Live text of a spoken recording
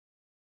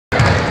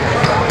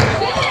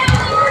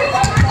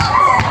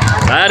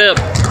Tied up.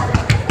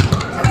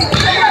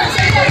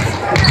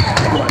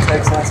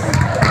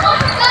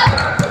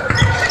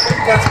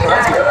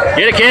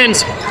 Get it,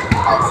 Kens.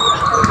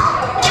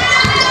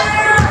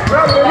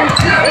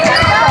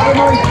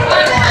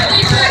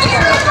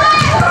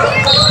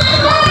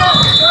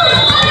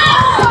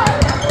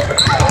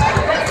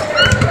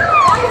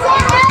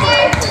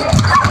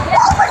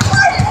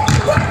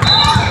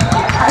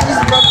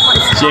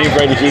 She ain't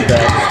ready to keep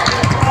that.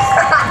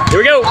 Here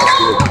we go.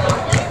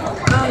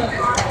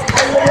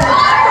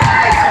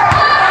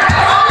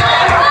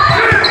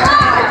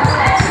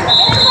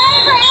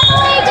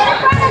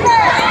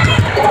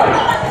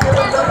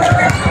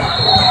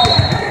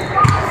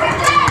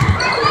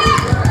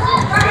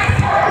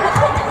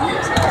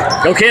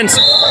 Go, Kens.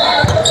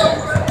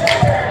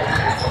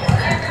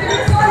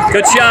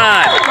 Good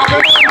shot.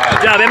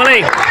 Good job,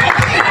 Emily.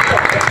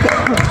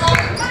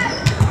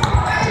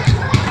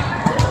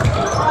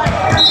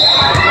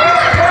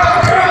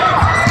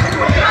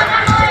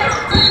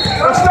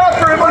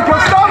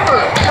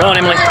 Come on,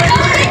 Emily.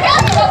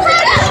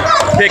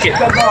 Pick it.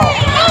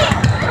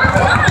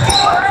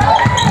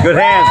 Good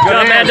hands. Good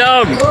job, hands. Mad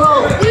Dog.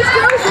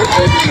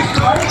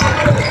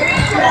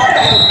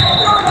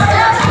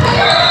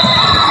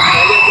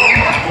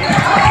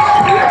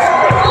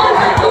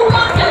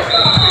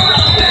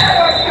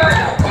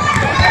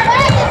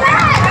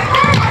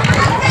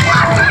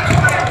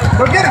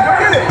 Go get it. Go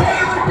get it.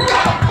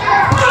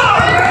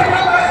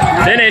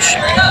 Finish.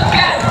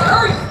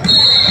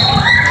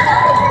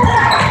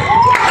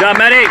 Good job,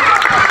 Maddie.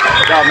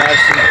 Good job,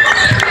 Madison.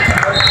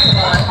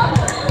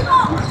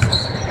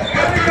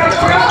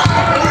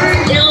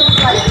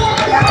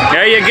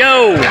 There you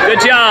go.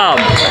 Good job.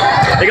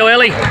 There you go,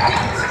 Ellie.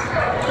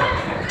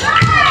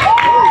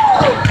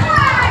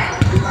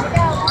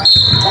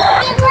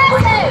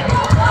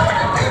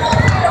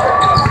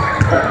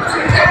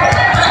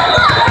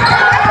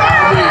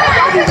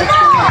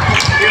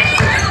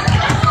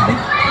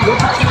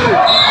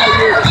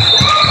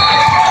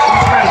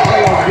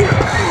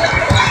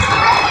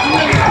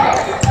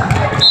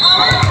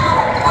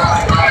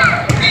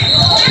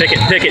 Pick it,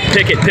 pick it,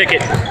 pick it, pick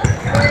it.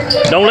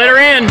 Don't let her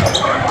in.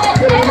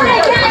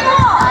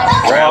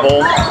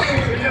 Travel.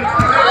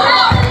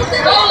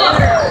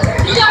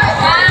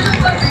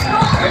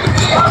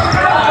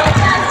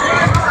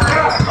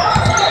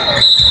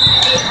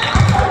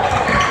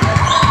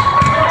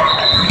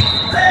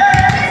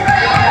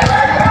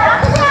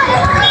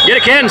 Get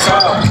it, Kens.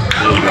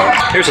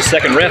 Here's the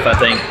second ref, I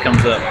think,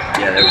 comes up.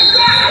 Yeah, there we go.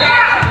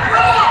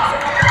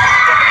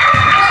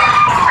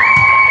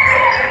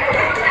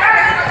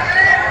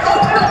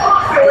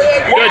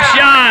 Good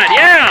shot,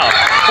 yeah.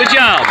 Good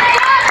job.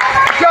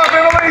 Good job,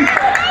 Emily.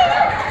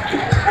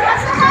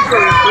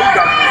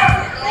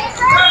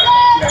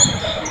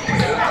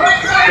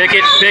 Pick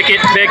it, pick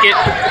it, pick it.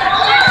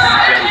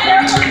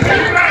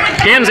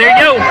 Kens, there you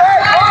go.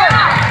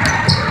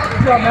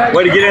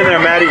 Way to get in there,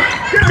 Maddie.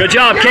 Good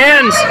job,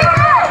 Kens.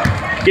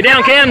 Get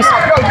down, Kens. Go,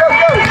 go,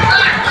 go.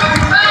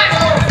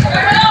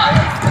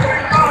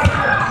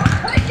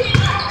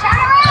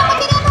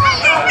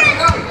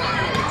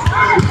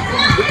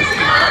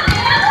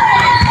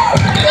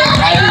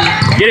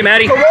 Get it,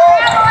 Maddie. Go, go,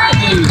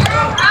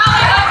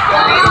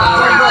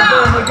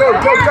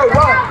 go, go,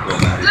 run.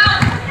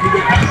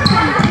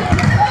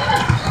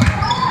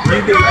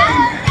 You do it.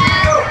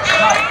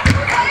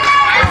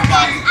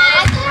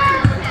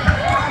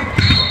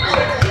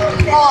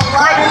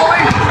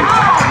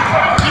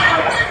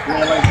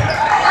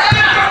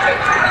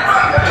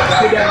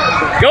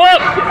 Go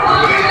up.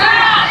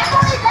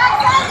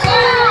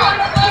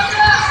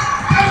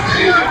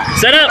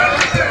 Set up.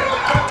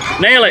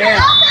 Nail it.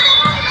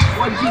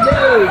 What'd you do?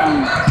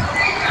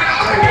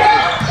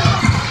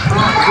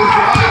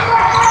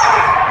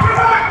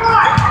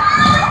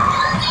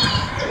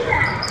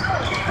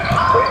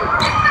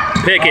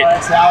 Pick it.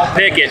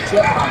 Pick it.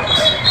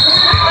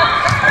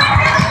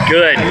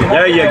 Good.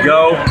 There you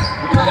go.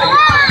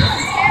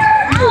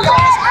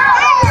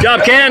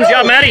 Job, Ken.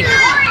 Job, Maddie.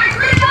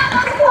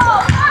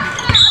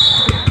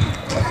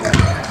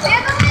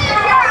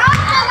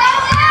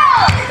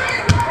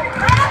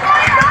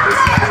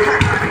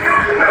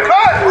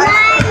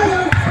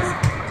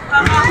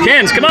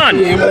 Kens, come on.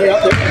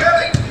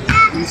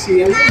 You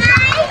see him?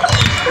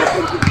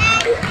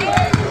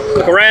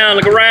 Look around,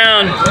 look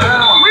around.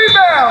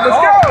 Rebound, let's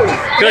go.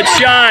 Good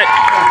shot.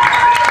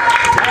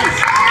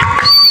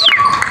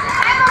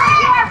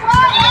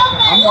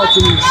 I'm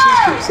watching your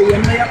sister. See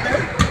Emily up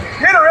there?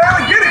 Get her,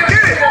 Emily, get it,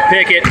 get it.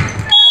 Pick it.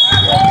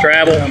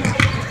 Travel.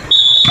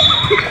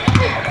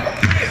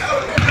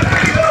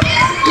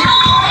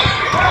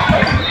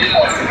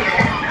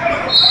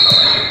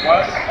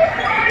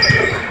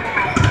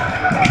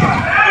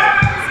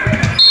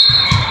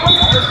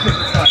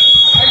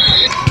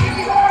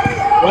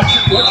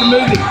 Watch your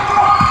movie.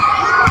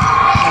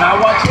 Can I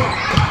watch it?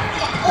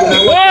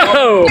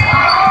 Whoa!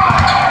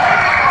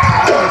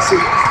 I want to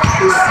see.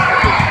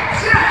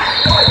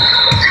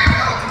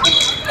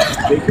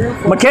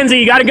 Mackenzie,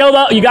 you gotta go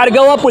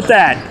up with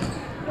that.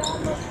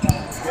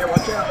 Yeah,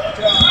 watch out, watch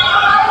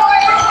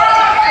out.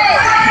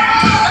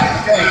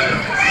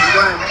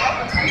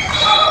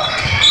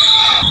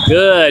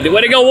 Good.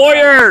 Way to go,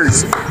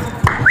 Warriors!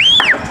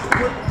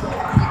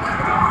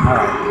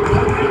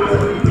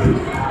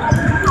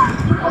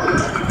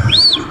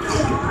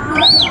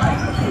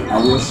 I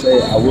will say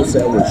I was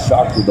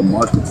shocked with the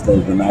markets though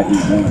the night he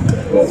won.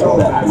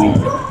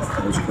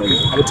 That was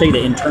crazy. I would tell you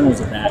the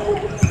internals of that.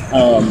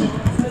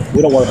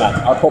 We don't worry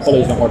about, our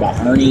portfolios don't worry about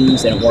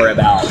earnings, they don't worry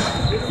about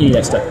any of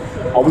that stuff.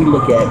 All we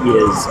look at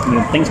is,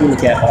 things we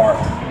look at are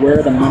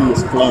where the money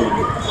is flowing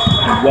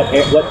and what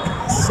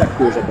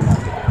sectors of the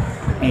market.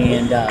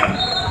 And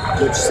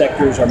which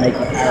sectors are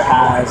making higher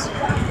highs,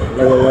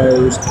 lower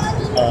lows.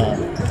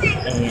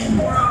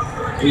 And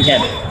we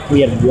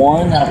had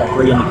 1 out of our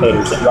 3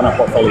 indicators that run our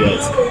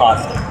portfolios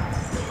positive.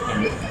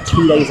 And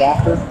 2 days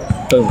after,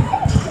 boom,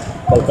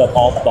 both up,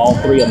 all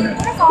 3 of them.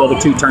 The other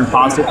 2 turned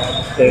positive.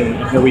 Boom,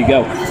 and here we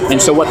go.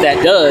 And so what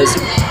that does,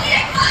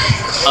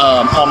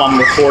 I'm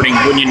recording,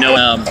 wouldn't you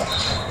know?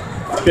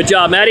 Good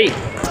job, Maddie.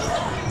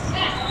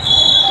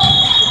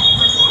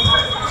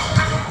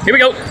 Here we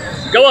go.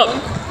 Go up.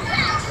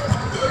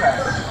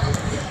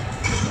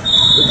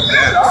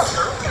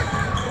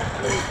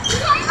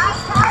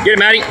 Get it,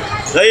 Maddie.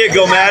 There you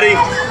go, Maddie.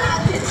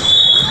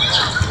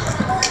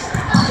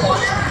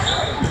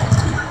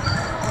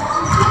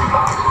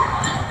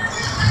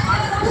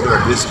 They're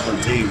a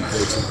disciplined team,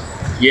 Jason.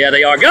 Yeah,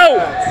 they are. Go!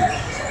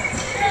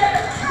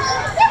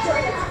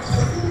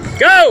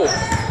 Go!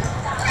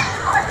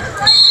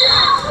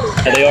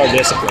 Yeah, they are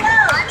disciplined.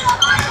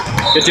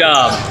 Good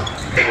job.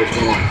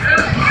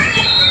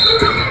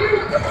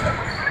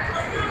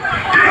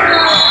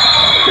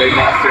 They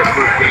lost their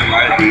first game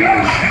right at the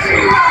end, so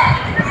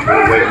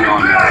we're waiting on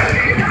their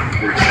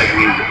second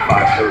game at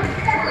 5:30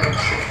 today.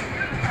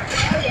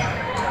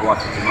 So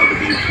watching some other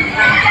games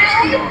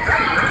on.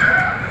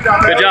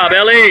 Good job,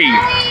 Ellie.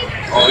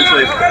 Oh, we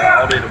play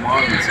all day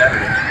tomorrow and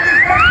Saturday.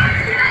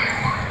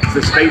 It's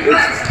a state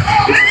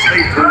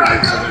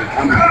tournament, so they're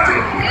coming to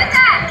take you.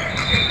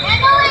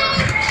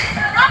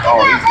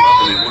 Oh, he's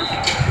loving it.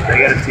 They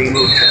got a team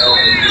hotel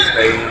in the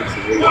stadium, so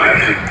they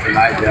actually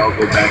tonight they'll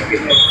go back and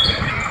get it.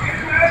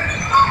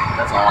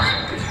 That's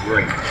awesome. It's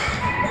great.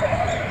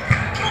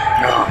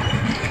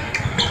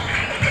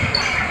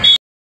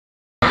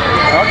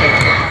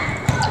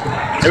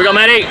 Here we go,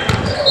 Maddie.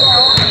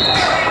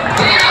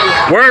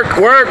 Work,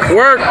 work,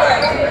 work.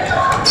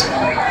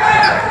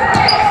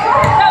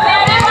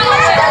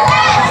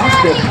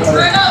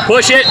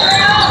 Push it.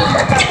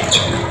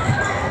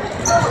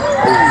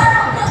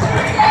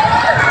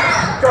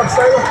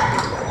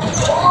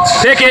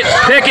 Pick it,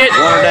 pick it.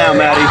 Run her down,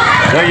 Maddie.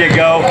 There you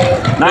go.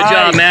 Good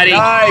job, Maddie.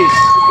 Nice.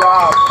 Good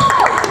job.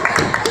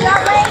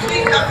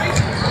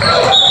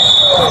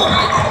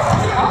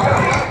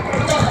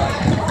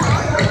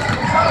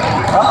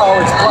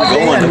 It's plugged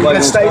in. You're going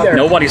to stay there.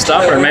 Nobody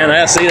stopped her,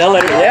 man. See, they'll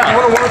let her, yeah.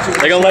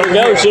 They're going to let her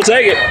go. She'll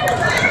take it.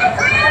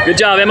 Good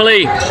job,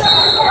 Emily.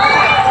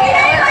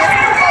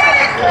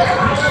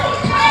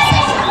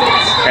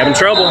 Having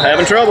trouble,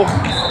 having trouble.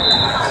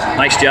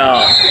 Nice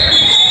job.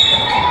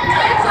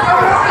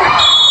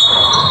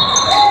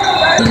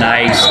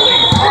 Nicely.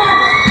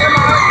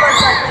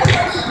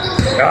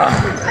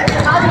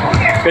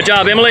 Good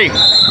job, Emily.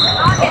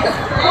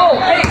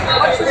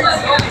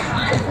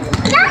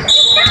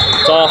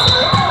 It's off.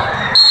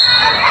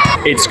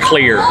 It's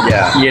clear.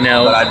 Yeah. You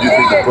know. But I do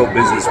think the pro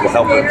business will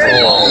help them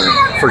for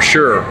long. For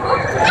sure.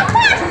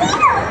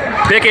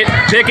 Pick it,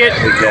 pick it.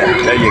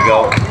 Exactly. There you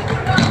go.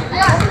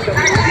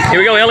 Here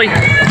we go, Ellie.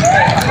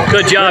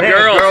 Good job,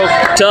 girls.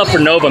 Tough for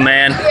Nova,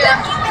 man.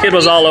 Kid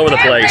was all over the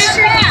place.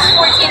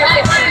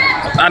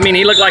 I mean,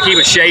 he looked like he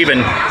was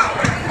shaving.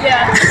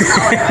 Yeah.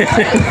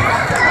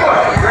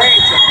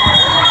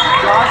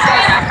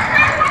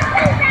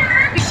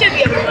 We should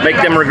be able to Make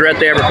them regret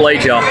they ever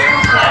played y'all.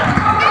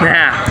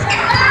 Nah.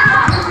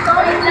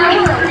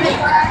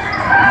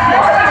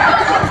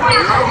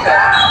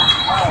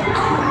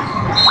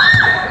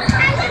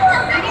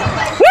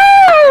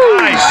 Woo!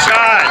 Nice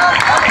shot.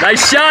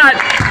 Nice shot.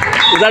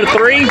 Is that a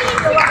 3?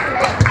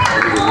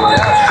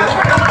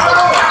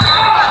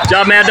 Good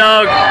job, Mad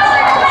Dog.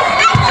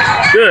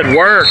 Good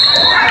work.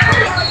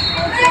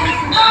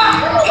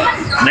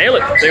 Nail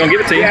it. They're going to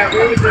give it to you.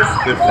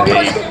 Good for me.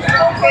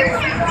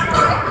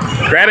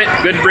 Grab it.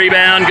 Good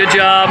rebound. Good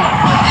job.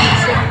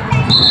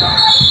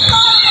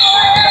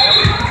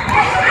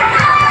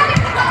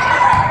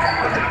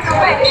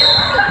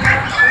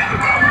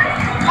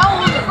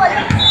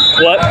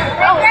 What?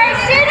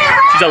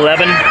 She's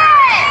 11.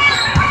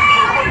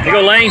 Here you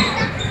go, Lane.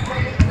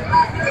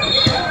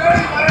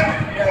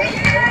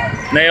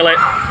 Nail it.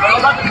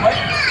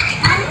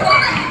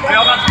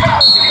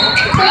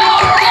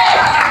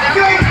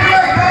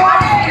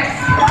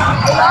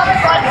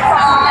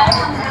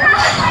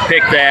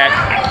 Pick that.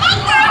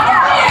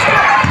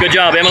 Good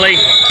job, Emily.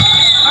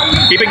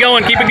 Keep it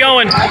going, keep it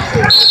going.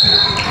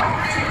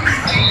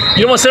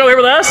 You don't want to sit over here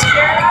with us?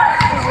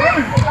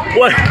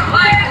 What?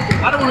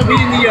 I don't want to be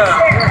in the. You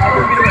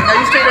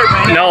stay there,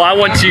 man. No, I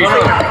want you.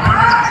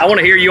 I want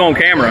to hear you on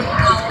camera. I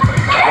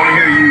want to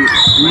hear you.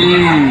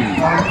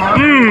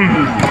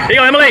 Here you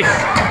go, Emily.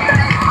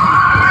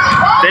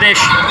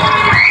 Finish.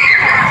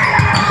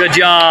 Good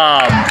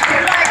job.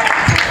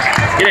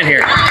 Get in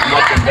here. Oh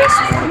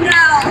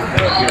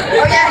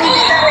yeah, he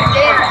did that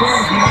again.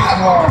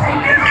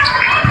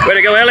 Way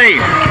to go, Ellie.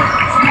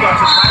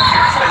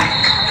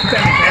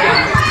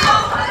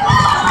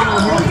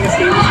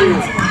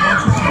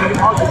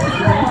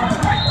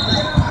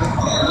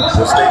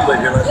 What state played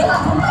here last year?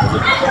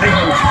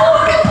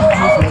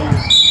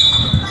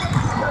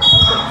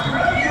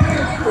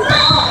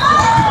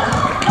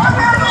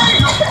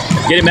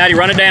 Get it, Maddie.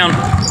 Run it down.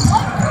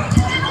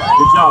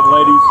 Good job,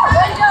 ladies.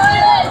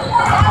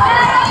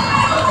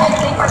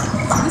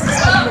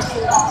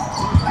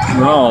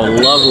 Oh,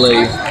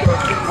 lovely.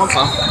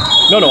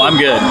 No, I'm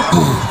good.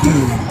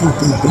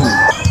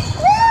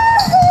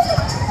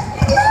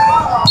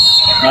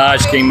 I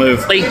just can't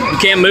move. You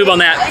can't move on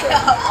that.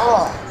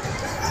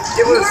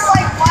 It was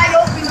like wide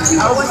open too.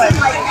 It wasn't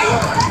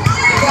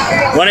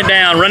like. Run it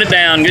down. Run it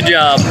down. Good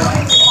job.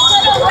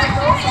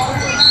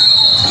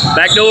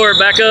 Back door.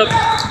 Back up.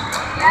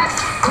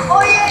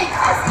 Oh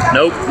yeah.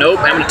 Nope.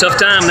 Having a tough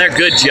time there.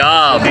 Good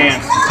job. Here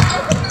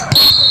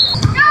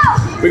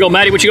we go,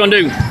 Maddie. What you gonna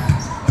do?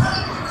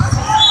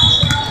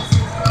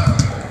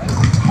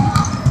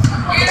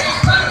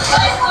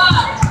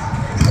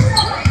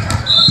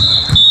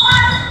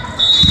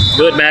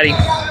 Good, Maddie. Way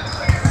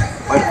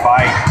to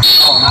fight.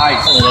 Oh,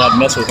 nice. I don't know I'd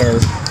mess with her.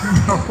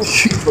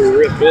 She's pretty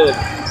real good.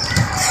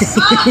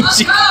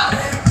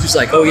 She's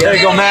like, oh yeah. There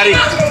you go, Maddie.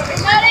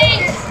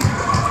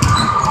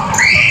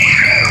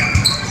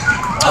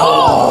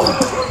 Oh.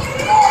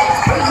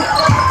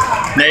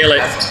 Nail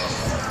it.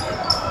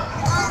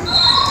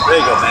 There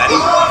you go,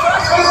 Maddie.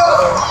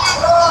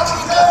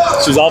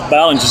 She was off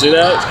balance. You see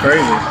that? It's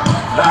crazy.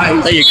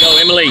 Nice. There you go,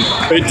 Emily.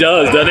 It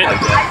does, doesn't it?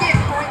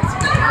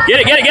 Get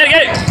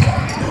it.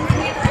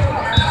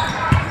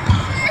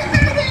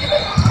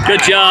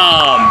 Good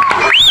job.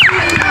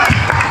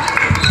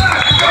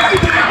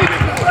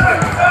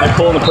 I'm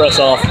pulling the press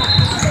off.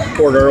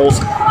 Poor girls.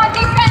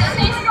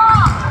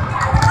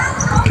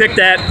 Kick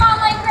that.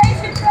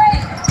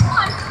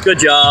 Good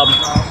job.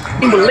 I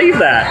can't believe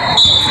that.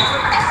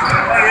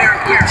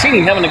 She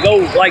ain't having to go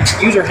like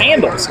use her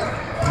handles.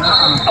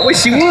 I wish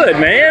she would,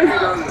 man.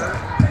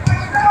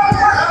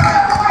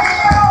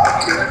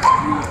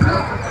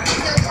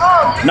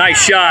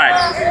 Nice shot.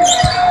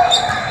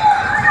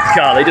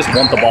 God, they just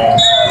want the ball.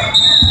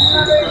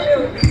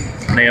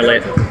 Nail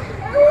it.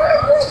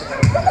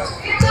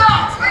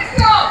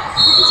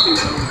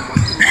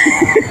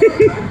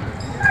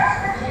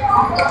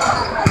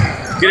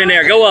 Get in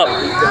there, go up.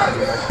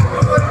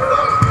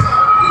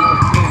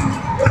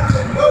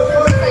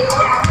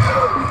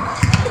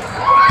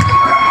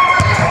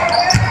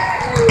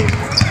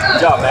 Good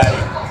job,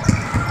 Maddie.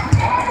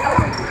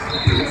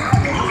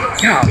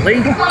 Golly,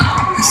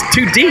 it's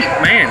too deep,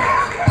 man.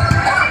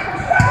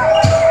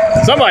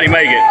 Somebody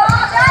make it.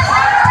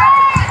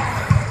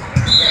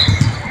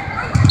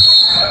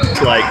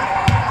 It's like.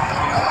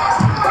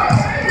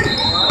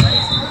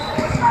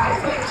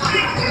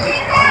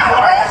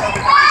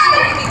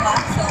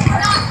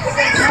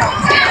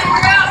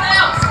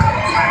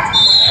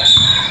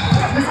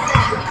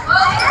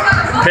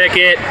 Pick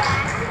it.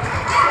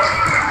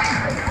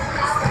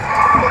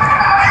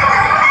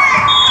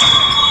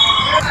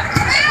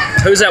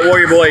 Who's that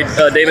warrior boy,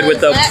 David,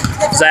 with the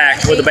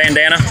Zach with the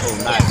bandana? Oh,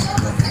 nice.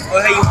 Oh,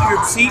 hey, you're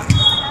the seat.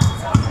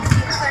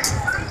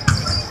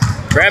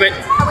 Grab it.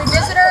 Are we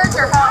visitors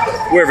or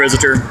home? We're a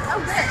visitor.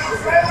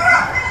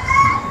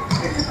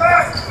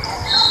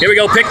 Here we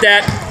go. Pick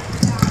that.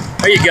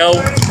 There you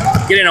go.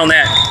 Get in on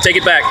that. Take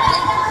it back.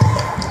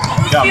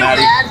 Good job,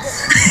 Maddie.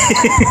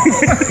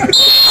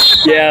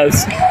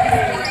 Yes.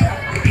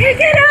 Pick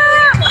it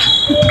up!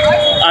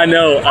 I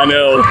know.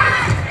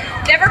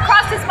 Never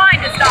crossed his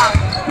mind to stop.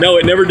 No,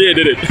 it never did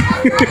it?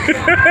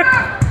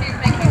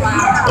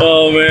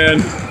 Oh,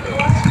 man.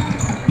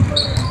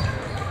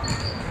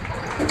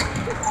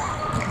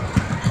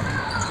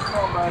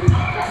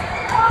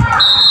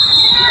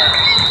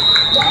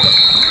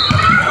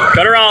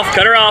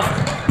 Cut her off.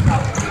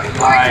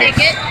 Take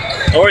it.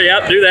 Or,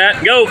 yep, do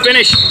that. Go,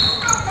 finish.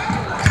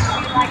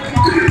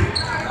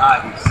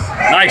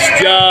 Nice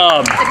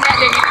job.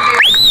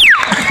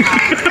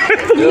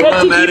 Good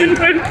one, Maddie.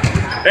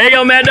 There you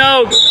go, Mad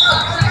Dog.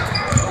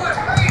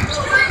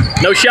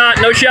 No shot.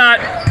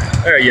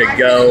 There you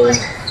go.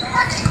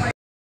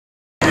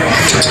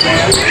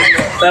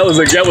 That was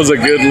a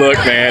good look,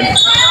 man.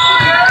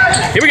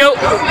 Here we go.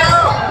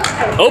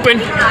 Open.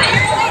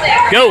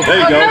 Go. There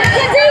you go.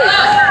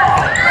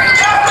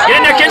 Get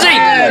in there, Kenzie.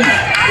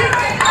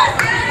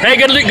 Hey,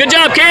 good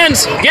job,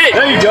 Kens. Get it.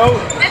 There you go.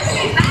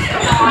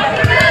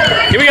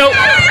 Here we go.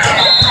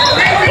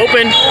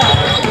 Open.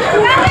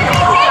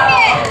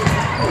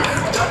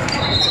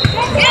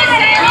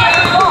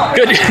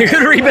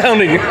 Good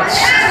rebounding.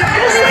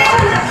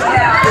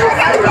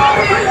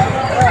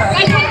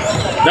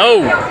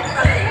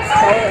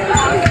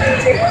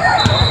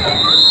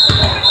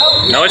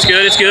 No, it's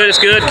good.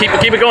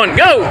 Keep it going.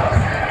 Go.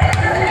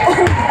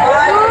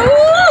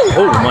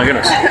 Oh my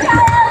goodness.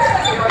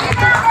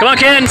 Come on,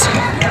 Kens.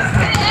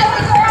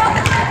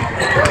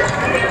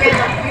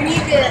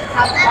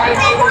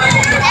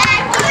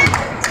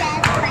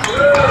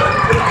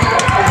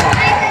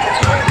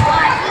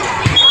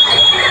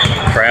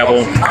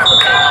 Travel.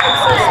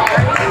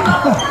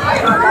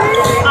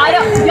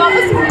 Y'all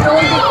must be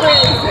really good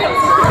friends.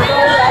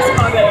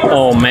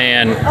 Oh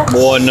man,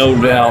 boy, no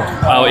doubt.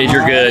 Oh,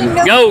 you're good.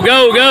 Go,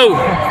 go, go.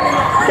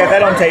 Got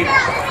that on tape.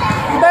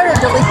 You better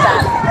delete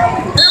that.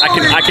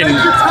 I can.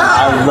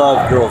 I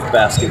love girls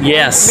basketball.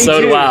 Yes,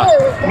 so do I.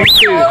 Me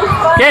too.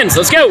 Kens,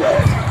 let's go.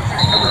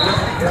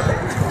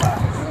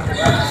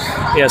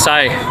 Yes,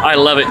 I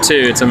love it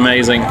too. It's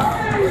amazing.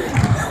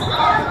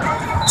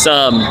 It's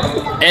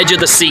edge of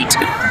the seat.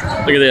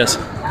 Look at this.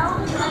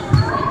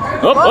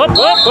 Up, up,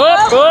 up,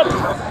 up, up.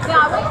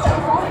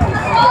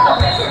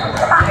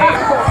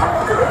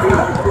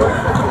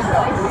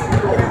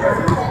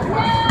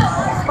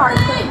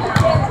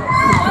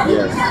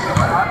 Yes.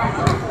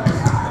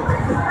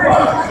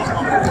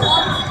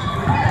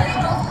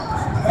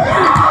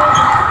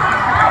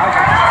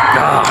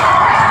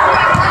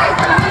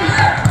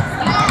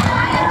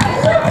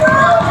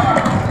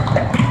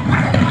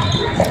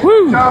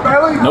 Woo!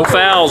 No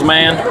fouls,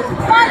 man.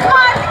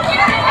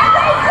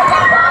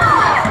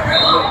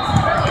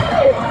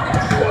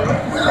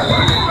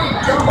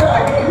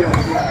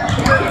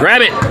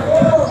 Grab it.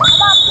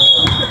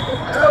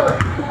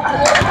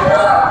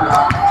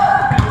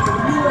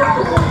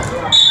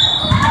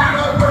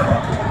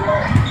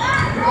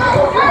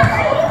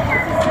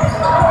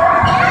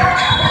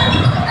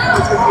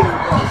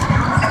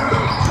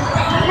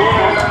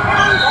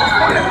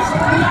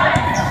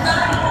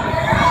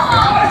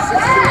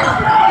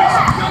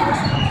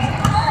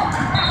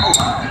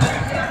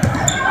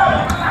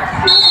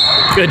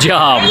 Good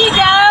job. There you go.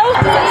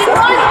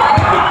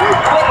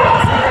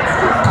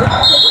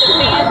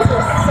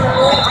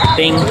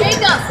 Ding.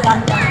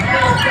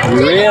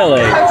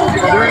 Really?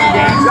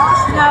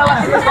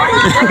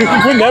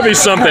 Wouldn't that be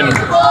something?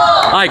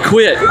 I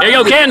quit. There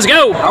you go, Kens,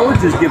 go. I would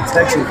just give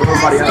Texas for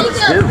everybody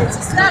else.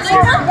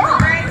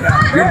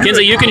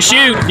 Kenzie, you can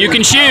shoot. You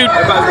can shoot.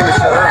 Everybody's gonna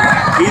shut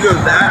up. Either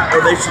that,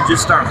 or they should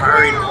just start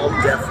hiring all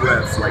deaf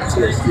refs like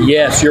TSD.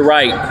 Yes, you're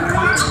right.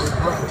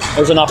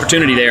 There's an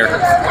opportunity there.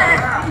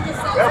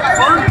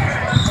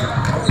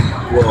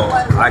 Well,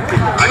 I can.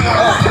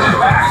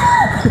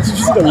 Did you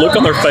see the look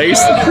on their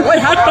face? Everyone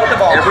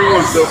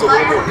feels a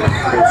little more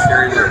comfortable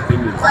sharing their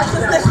opinions.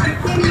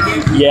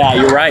 Yeah,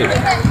 you're right.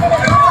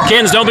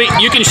 Kens, don't be.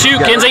 You can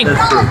shoot, Kenzie.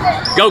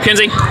 Go,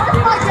 Kenzie.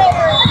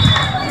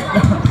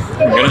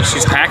 Oh my goodness,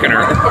 she's hacking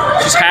her.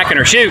 She's hacking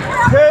her. Shoot.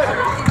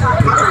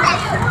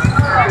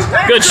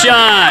 Good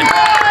shot.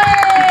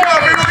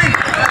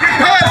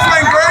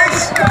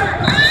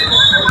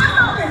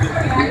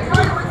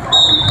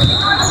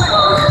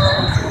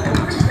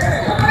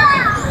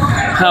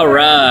 All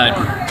right.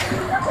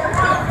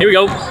 Here we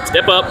go.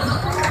 Step up.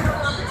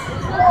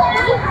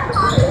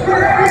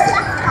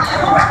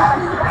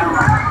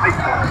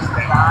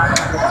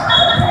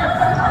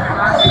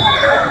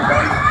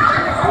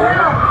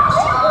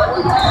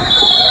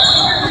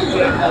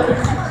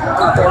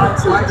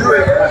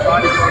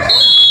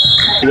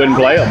 You wouldn't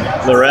play them.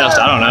 The rest,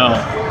 I don't know.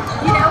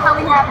 You know how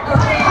we have we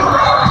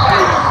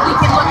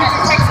can look at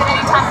the text at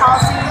any time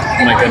policy.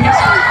 Oh my goodness.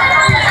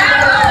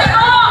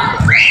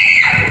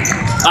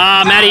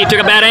 Ah, Maddie, you took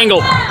a bad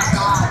angle.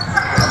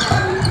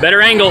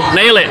 Better angle.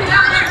 Nail it.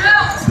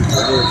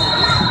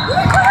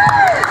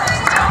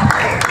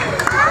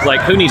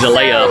 Like, who needs a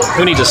layup?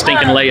 Who needs a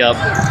stinking layup?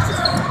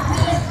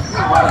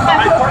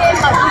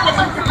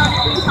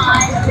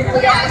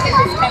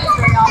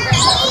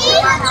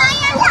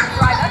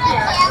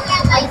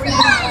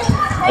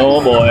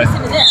 Oh boy.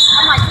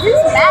 I'm like,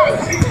 who's Maddie?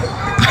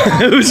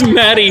 Who's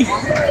Maddie?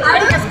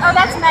 Maddie goes, oh,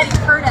 that's Maddie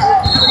Curtis.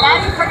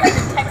 Maddie Curtis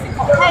is texting,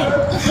 hey,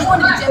 you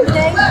want to the gym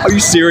today? Are you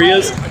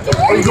serious?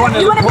 You want to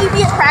meet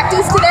me at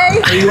practice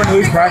today? Are you going to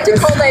lose practice?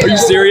 Are you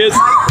serious?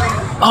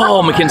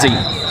 Oh, Mackenzie.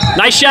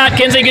 Nice shot,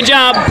 Kenzie. Good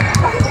job.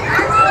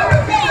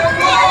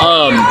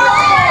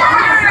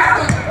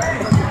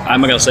 I'm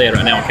not going to say it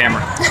right now on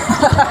camera.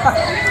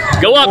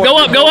 Go up, go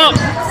up, go up.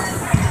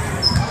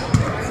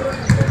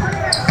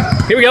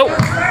 Here we go.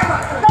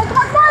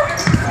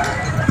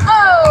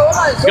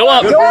 Oh, Go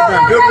up. Good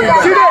rebound, good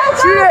rebound. Shoot it,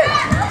 shoot it.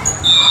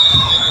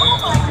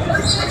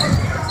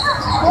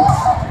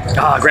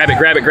 Ah, grab it,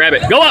 grab it, grab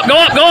it. Go up, go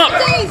up, go up.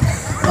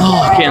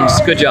 Oh, Kens,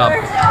 good job.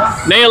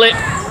 Nail it.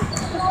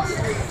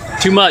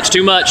 Too much,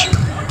 too much.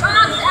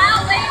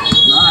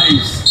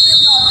 Nice.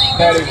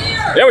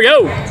 There we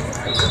go.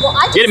 Well,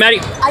 Get it, Maddie.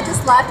 I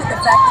just laughed at the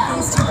fact that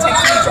these two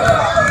texted each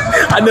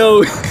other. I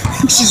know.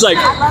 She's like,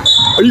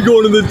 are you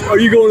going to the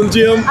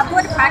gym? I'm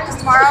going to practice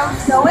tomorrow,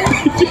 going.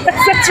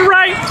 Yes, that's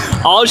right.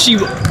 All she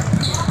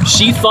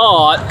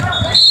thought.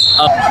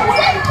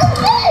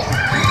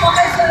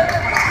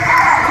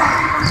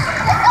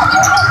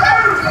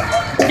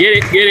 Get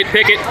it,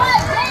 pick it.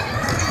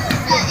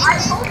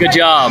 Good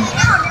job.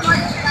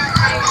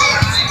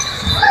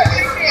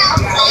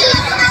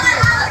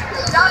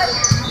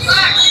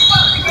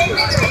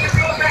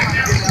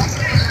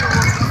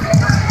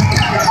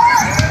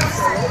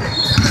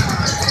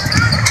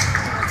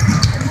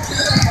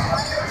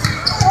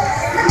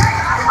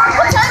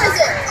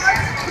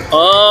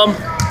 I'm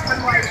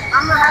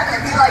gonna have to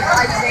be like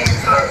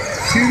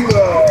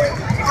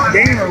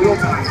Game or real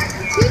time?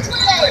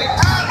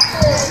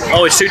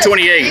 Oh, it's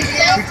 2:28.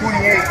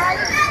 2:28.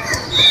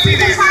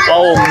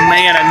 Oh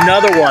man,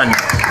 another one.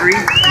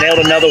 Nailed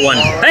another one.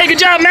 Hey, good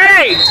job,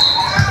 May!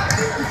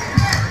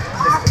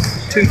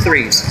 2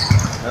 threes.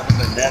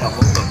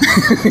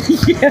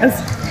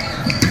 Yes.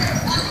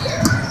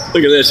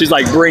 Look at this. She's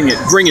like, bring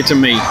it to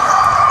me.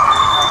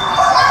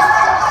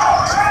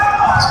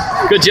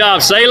 Good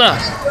job, Sayla.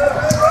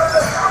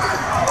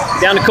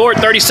 Down the court,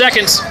 30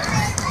 seconds.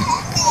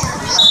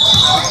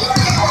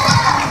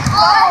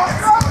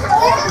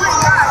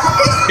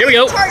 Here we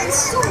go.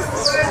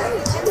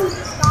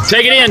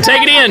 Take it in,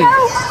 take it in.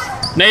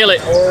 Nail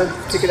it. Or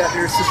kick it out to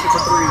your sister for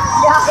 3.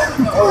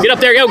 Yeah. Get up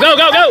there, go, go,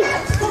 go, go.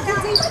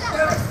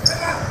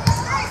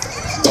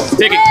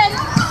 Pick it.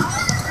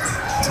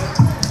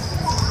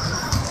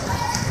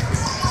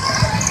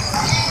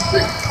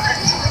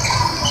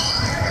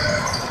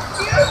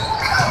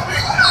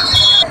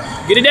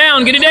 Get it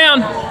down, get it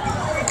down.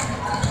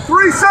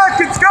 3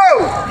 seconds,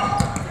 go!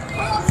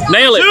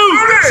 Nail it.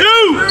 Shoot it!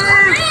 Shoot!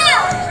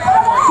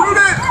 Shoot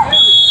it!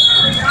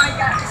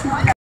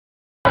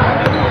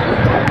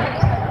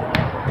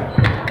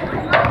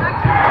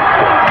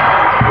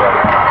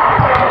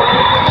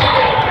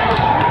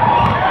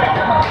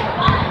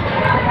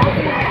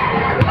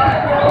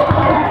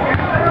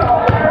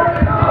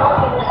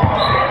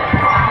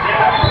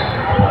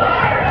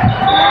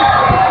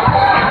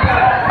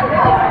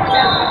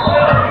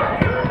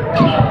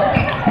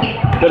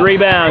 Good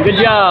rebound, good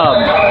job.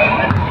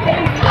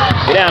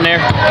 Get down there.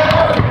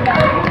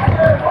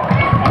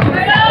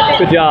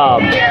 Good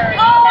job.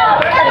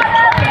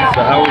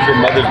 So how was your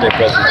Mother's Day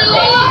present?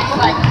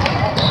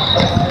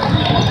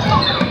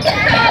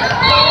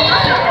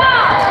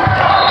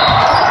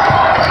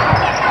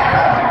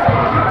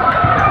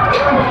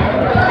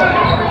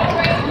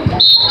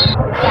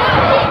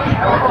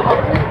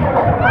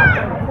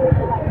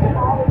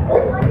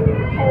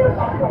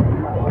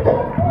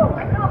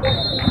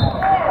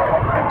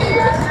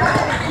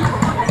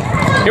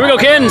 Here we go,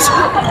 Kins.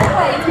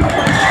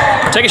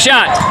 Take a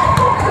shot.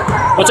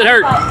 What's it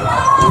hurt?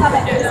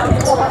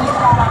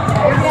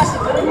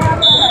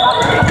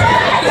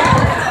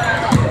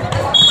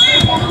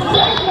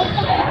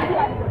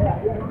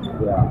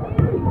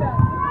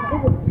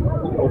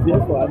 Well, see,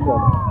 that's what I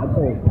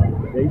told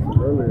Jason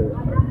earlier.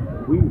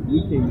 We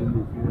came in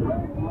this year,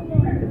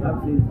 and I've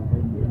seen some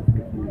things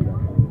this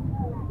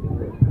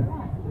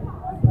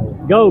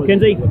year. Go,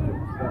 Kinsey.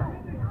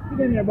 Get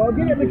in there, ball.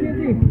 Get it,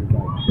 McKenzie.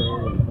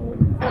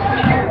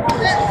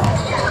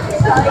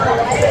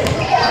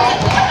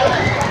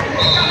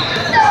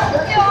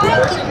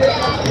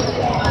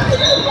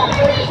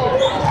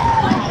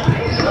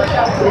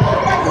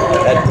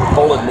 That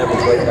Poland never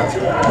played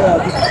basketball.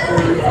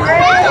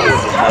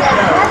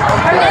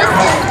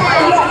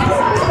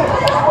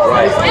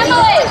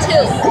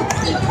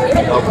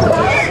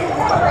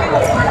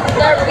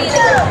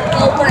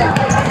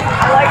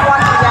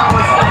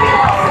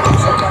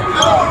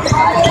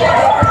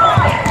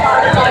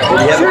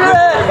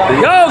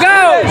 Go, go!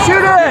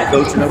 Shoot it!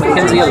 Coach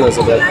Mackenzie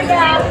Elizabeth.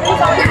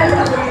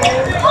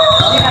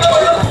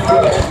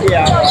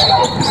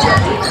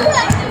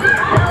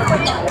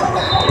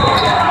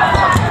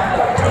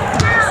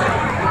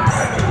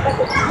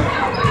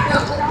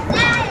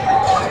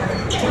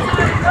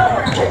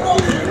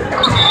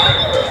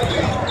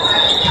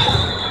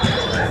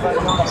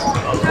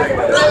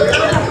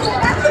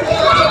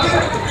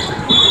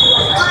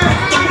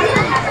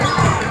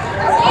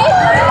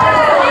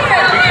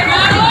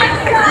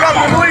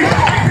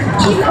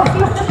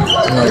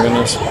 Oh my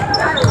goodness.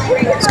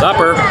 Stop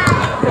her.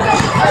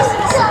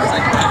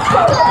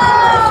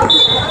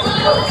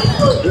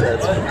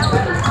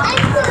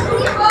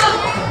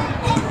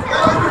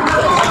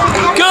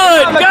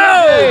 Good,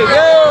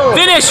 go!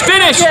 Finish,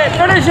 finish!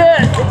 Finish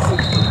it!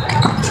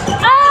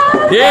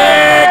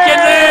 Yeah,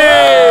 Kinsey!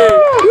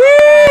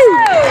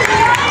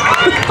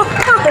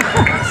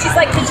 She's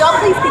like, could y'all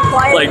please be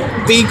quiet? Like,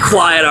 be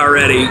quiet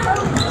already.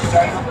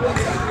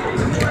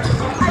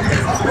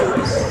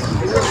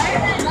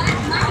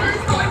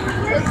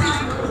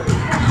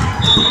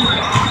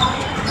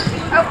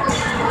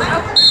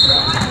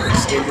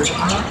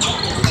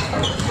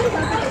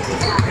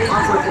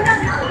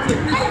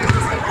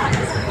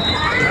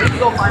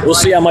 We'll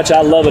see how much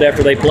I love it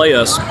after they play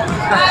us. they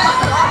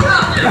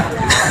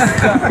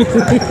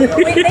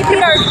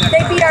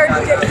beat our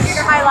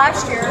junior high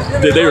last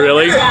year. Did they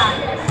really?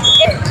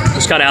 Yeah.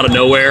 Just kind of out of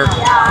nowhere.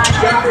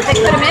 Yeah, they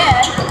put him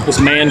in. This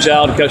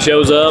man-child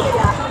shows up.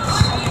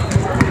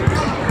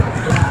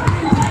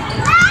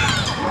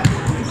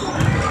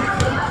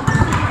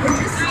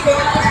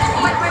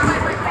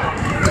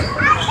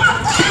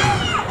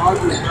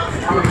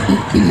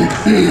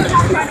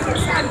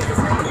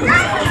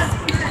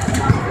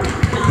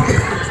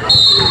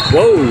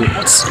 Whoa.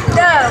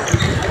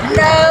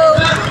 No.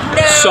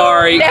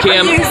 Sorry, Never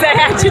Kim. use that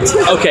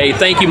adjective. Okay,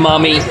 thank you,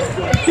 Mommy.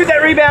 Get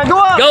that rebound. Go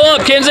up. Go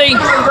up, Kinsey.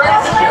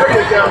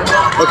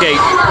 Okay.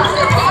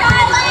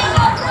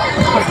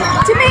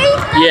 To me?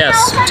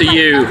 Yes, to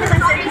you.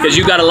 Because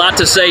you got a lot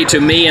to say to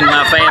me and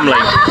my family.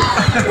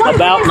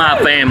 About my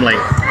family.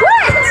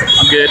 What?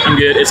 I'm good, I'm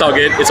good. It's all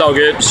good, it's all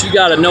good. You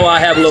got to know I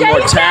have a little more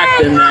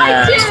tact than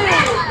that.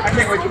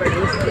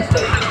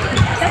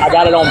 I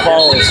got it on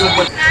pause.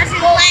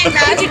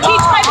 Did you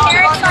teach my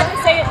parents not to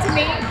say it to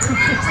me?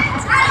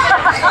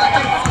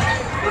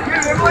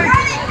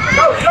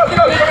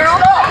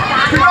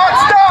 Do not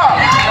stop!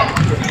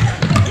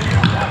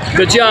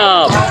 Good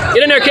job.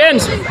 Get in there,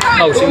 Kens.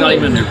 Oh, she's not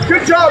even in there.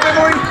 Good job,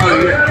 Emily.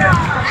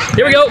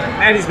 Here we go.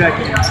 And he's back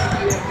in.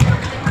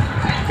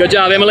 Good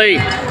job, Emily.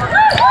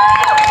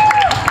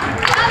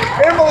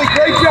 Emily,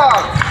 great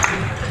job.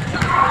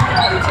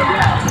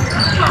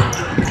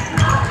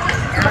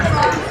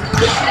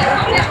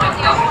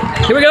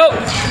 Here we go.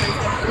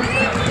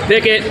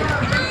 Pick it.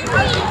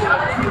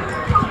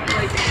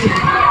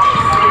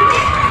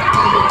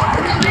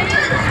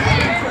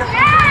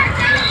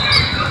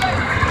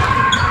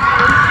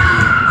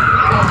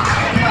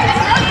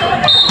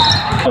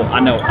 Oh, I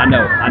know.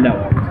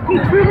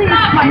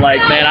 I'm like,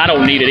 man, I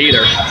don't need it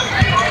either.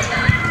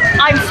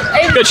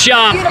 Good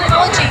shot.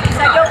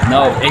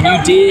 No, and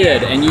you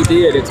did.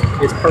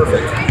 It's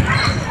perfect.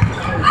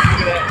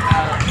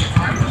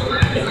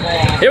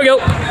 Here we go.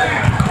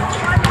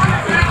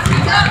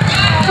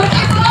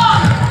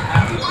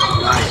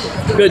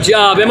 Good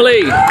job,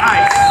 Emily.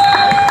 Nice.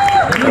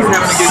 Emily's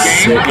having a good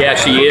game. Yeah,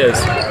 she is.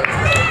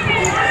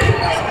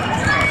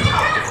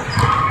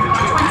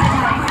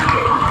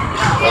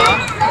 Yeah.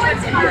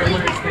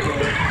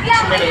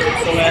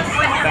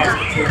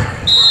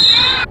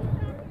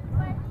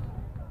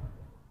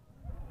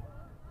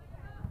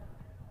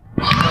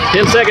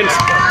 10 seconds.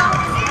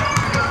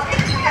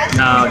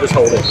 No, just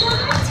hold it.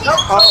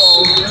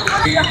 Uh-oh.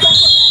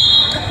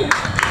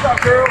 What's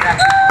up, girl?